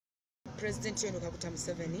President Yoweri Kaguta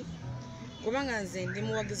Museveni kubanga nze ndi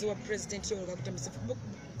muwagizi wa President Yoweri Kaguta Museveni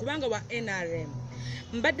kubanga wa NRM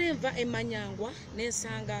mbadde nva emanyangwa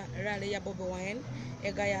nensanga rally ya Bobiwine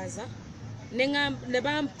egayaza ne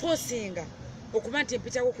bamposinga okuba nti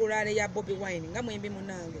mpitako ku rally ya Bobiwine nga mwembi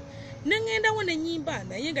munange nengendawo ne nyimba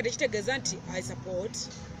naye nga tekitegeeza nti I support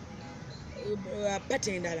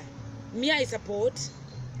party endala. Me I support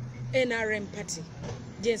NRM party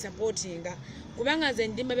gye supportinga kubanga nze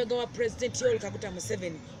ndi mabega wa President Yoweri Kaguta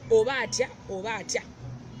Museveni oba atya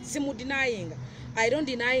simudenyinga. I don't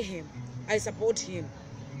deny him, I support him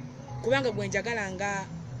kubanga gwe njagala nga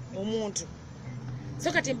omuntu.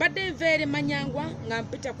 So kati mbadde nveere manyangwa nga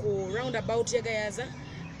mpita ku roundabout yegayaza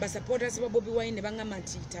ba supporters ba Bobiwine ne bangamba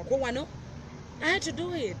nti tako wano I had to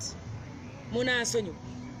do it. Munansonyu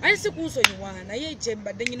ayi sikunsonyiwa naye kye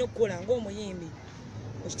mbadde nyina okukola ng'omuyimbi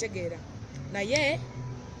okitegeera naye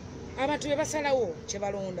abantu be basalawo kye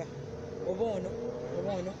balonda oba ono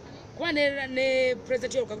kuba ne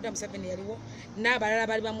President Yoweri Kaguta Museveni yaliwo n'abalala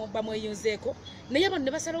bali bamweyunzeeko naye abantu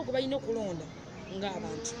ne basalawo ku balina okulonda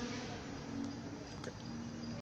ng'abantu